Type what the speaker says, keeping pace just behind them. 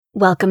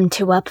Welcome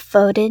to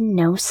Upvoted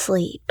No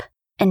Sleep,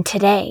 and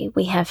today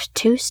we have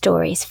 2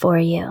 stories for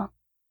you.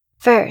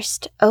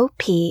 First,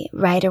 OP,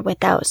 Writer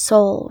Without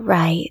Soul,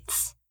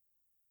 writes,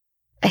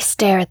 I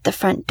stare at the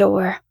front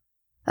door.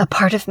 A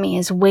part of me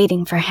is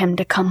waiting for him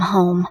to come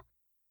home.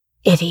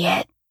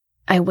 Idiot,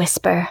 I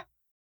whisper.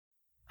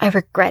 I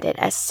regret it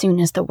as soon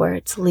as the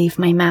words leave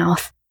my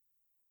mouth.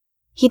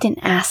 He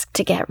didn't ask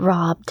to get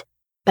robbed,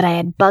 but I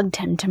had bugged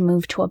him to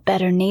move to a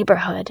better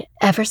neighborhood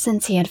ever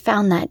since he had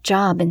found that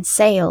job in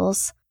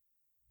sales.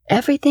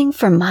 Everything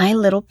for my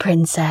little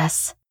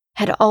princess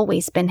had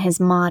always been his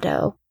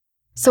motto,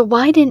 so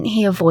why didn't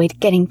he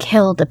avoid getting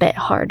killed a bit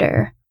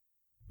harder?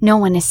 No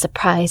one is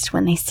surprised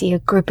when they see a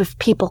group of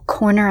people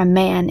corner a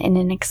man in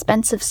an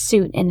expensive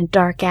suit in a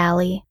dark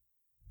alley.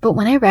 But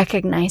when I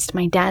recognized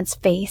my dad's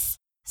face,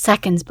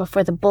 seconds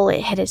before the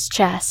bullet hit his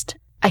chest,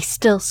 I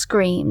still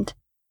screamed.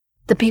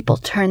 The people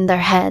turned their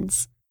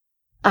heads.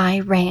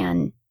 I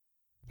ran,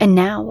 and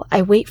now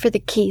I wait for the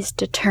keys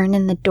to turn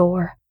in the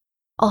door,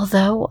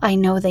 although I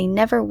know they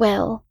never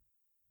will.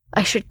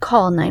 I should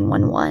call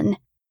 911,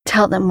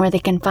 tell them where they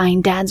can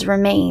find Dad's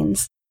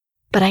remains,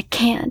 but I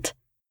can't.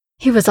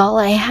 He was all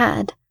I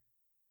had.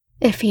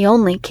 If he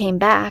only came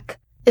back,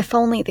 if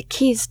only the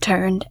keys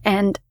turned,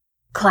 and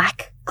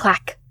clack,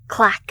 clack,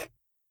 clack.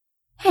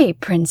 Hey,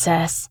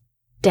 princess,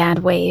 Dad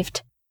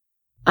waved.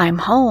 I'm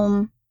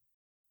home.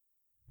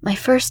 My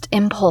first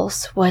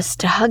impulse was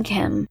to hug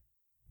him.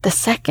 The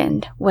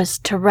second was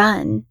to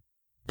run.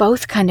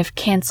 Both kind of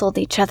canceled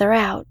each other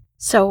out,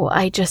 so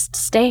I just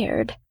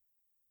stared.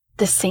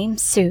 The same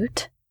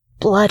suit,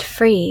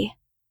 blood-free.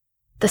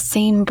 The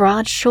same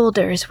broad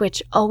shoulders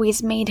which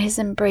always made his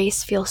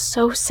embrace feel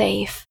so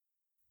safe.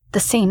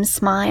 The same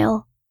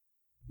smile.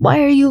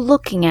 Why are you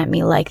looking at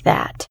me like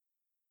that?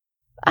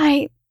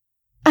 I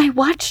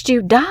watched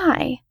you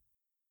die.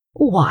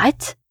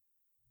 What?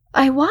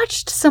 I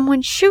watched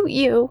someone shoot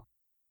you.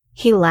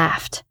 He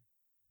laughed.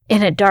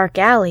 In a dark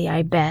alley,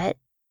 I bet.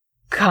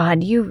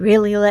 God, you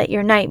really let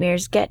your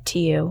nightmares get to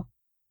you.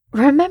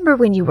 Remember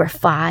when you were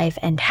 5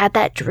 and had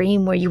that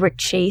dream where you were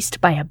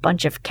chased by a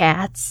bunch of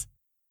cats?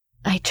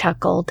 I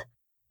chuckled.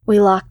 We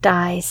locked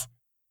eyes.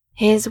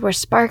 His were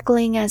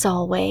sparkling as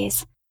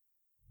always.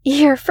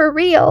 You're for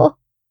real.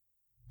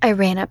 I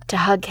ran up to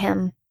hug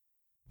him.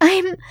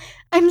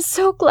 I'm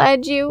so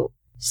glad you...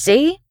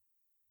 See?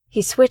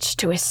 He switched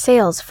to his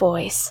sales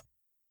voice.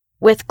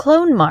 With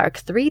Clone Mark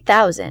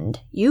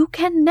 3000, you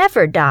can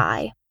never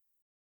die.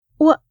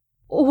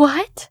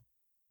 What?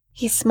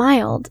 He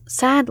smiled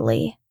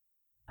sadly.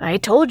 I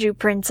told you,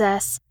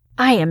 princess.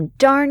 I am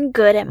darn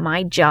good at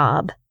my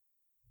job.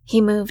 He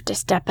moved a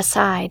step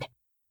aside.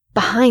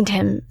 Behind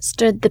him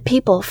stood the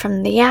people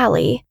from the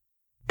alley.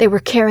 They were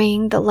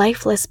carrying the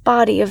lifeless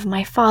body of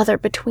my father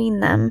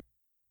between them,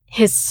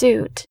 his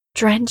suit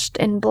drenched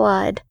in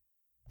blood.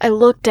 I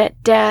looked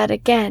at Dad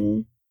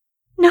again.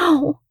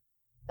 No,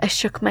 I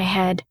shook my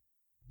head.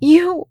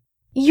 You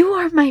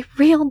are my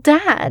real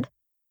dad.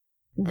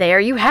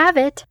 There you have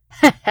it.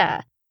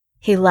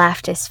 He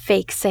laughed his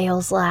fake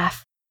sales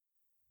laugh.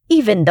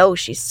 Even though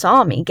she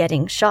saw me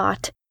getting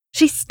shot,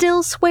 she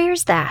still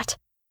swears that.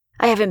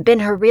 I haven't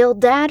been her real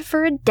dad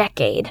for a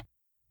decade.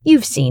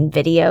 You've seen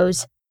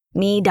videos,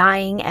 me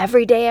dying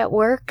every day at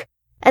work,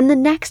 and the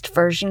next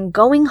version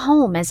going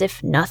home as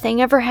if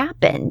nothing ever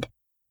happened.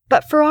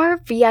 But for our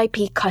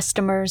VIP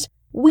customers,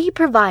 we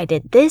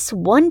provided this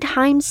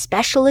one-time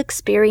special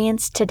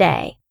experience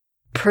today.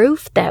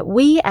 Proof that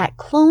we at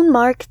Clone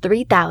Mark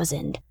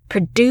 3000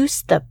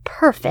 produce the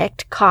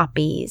perfect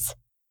copies.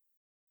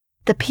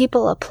 The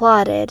people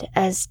applauded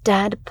as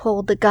Dad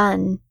pulled the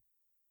gun.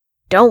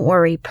 Don't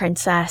worry,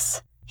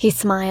 princess, he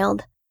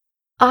smiled.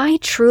 I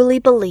truly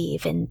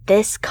believe in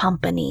this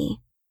company.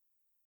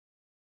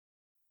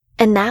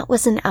 And that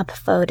was an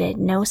upvoted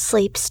No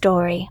Sleep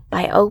story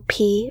by OP,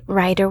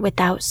 Writer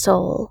Without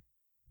Soul.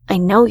 I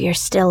know you're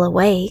still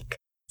awake,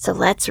 so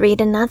let's read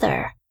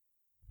another.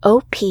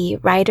 OP,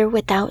 Writer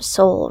Without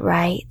Soul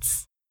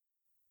writes,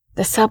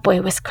 The subway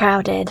was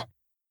crowded.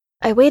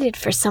 I waited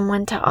for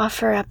someone to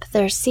offer up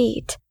their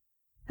seat.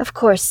 Of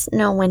course,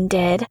 no one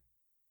did.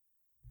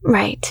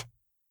 Right.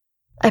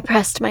 I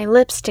pressed my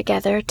lips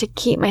together to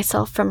keep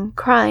myself from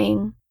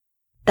crying.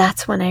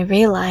 That's when I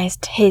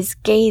realized his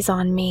gaze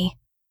on me.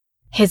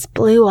 His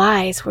blue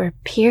eyes were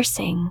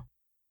piercing.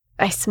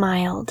 I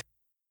smiled.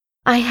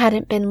 I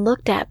hadn't been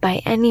looked at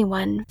by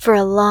anyone for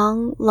a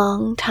long,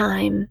 long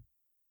time.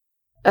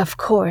 Of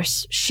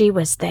course, she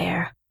was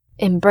there,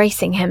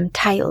 embracing him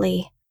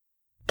tightly.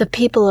 The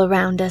people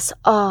around us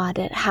awed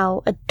at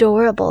how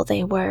adorable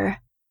they were,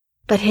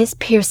 but his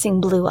piercing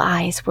blue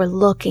eyes were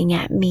looking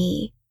at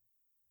me.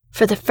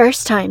 For the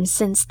first time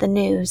since the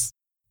news,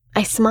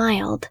 I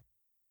smiled.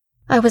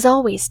 I was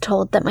always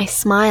told that my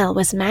smile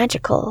was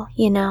magical,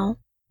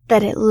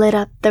 that it lit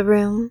up the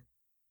room.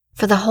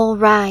 For the whole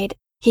ride,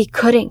 he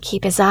couldn't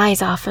keep his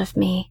eyes off of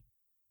me.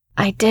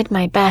 I did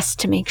my best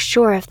to make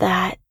sure of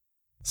that,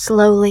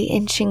 slowly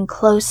inching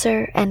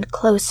closer and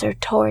closer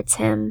towards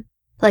him,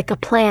 like a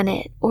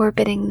planet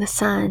orbiting the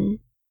sun.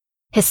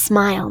 His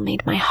smile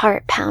made my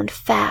heart pound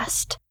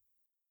fast.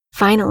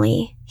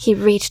 Finally, he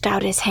reached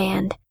out his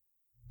hand.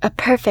 A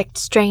perfect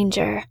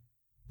stranger,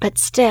 but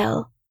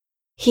still,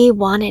 he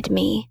wanted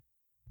me.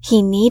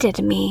 He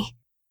needed me.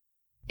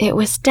 It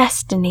was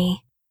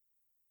destiny.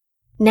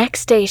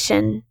 Next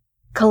station,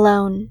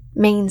 Cologne,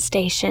 main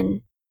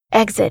station,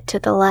 exit to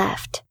the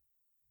left.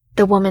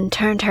 The woman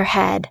turned her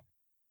head.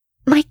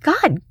 "My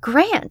God,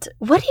 Grant,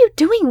 what are you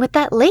doing with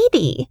that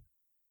lady?"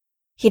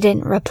 He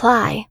didn't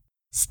reply,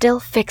 still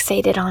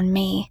fixated on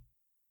me.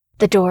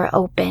 The door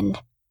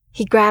opened.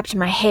 He grabbed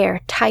my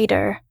hair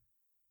tighter.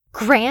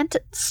 "Grant,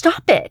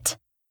 stop it!"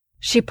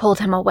 She pulled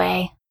him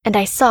away, and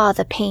I saw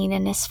the pain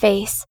in his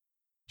face.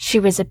 She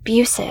was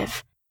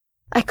abusive.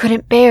 I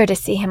couldn't bear to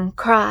see him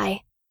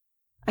cry.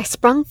 I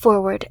sprung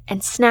forward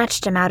and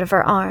snatched him out of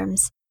her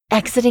arms,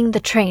 exiting the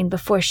train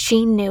before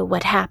she knew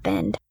what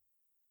happened.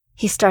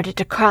 He started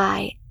to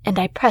cry, and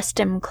I pressed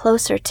him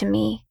closer to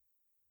me.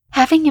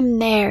 Having him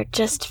there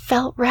just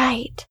felt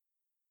right.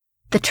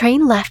 The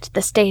train left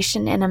the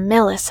station in a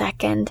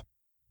millisecond.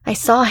 I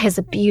saw his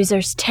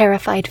abuser's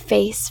terrified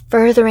face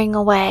furthering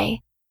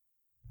away.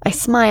 I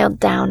smiled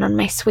down on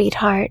my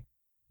sweetheart,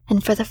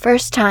 and for the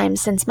first time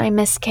since my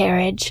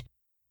miscarriage,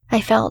 I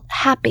felt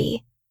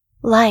happy,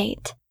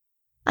 light.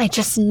 I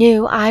just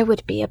knew I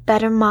would be a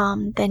better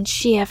mom than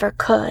she ever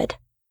could.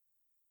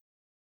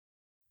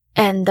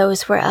 And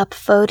those were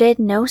upvoted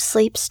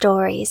no-sleep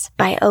stories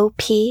by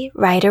OP,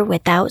 Writer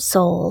Without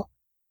Soul.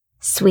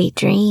 Sweet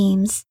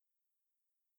dreams.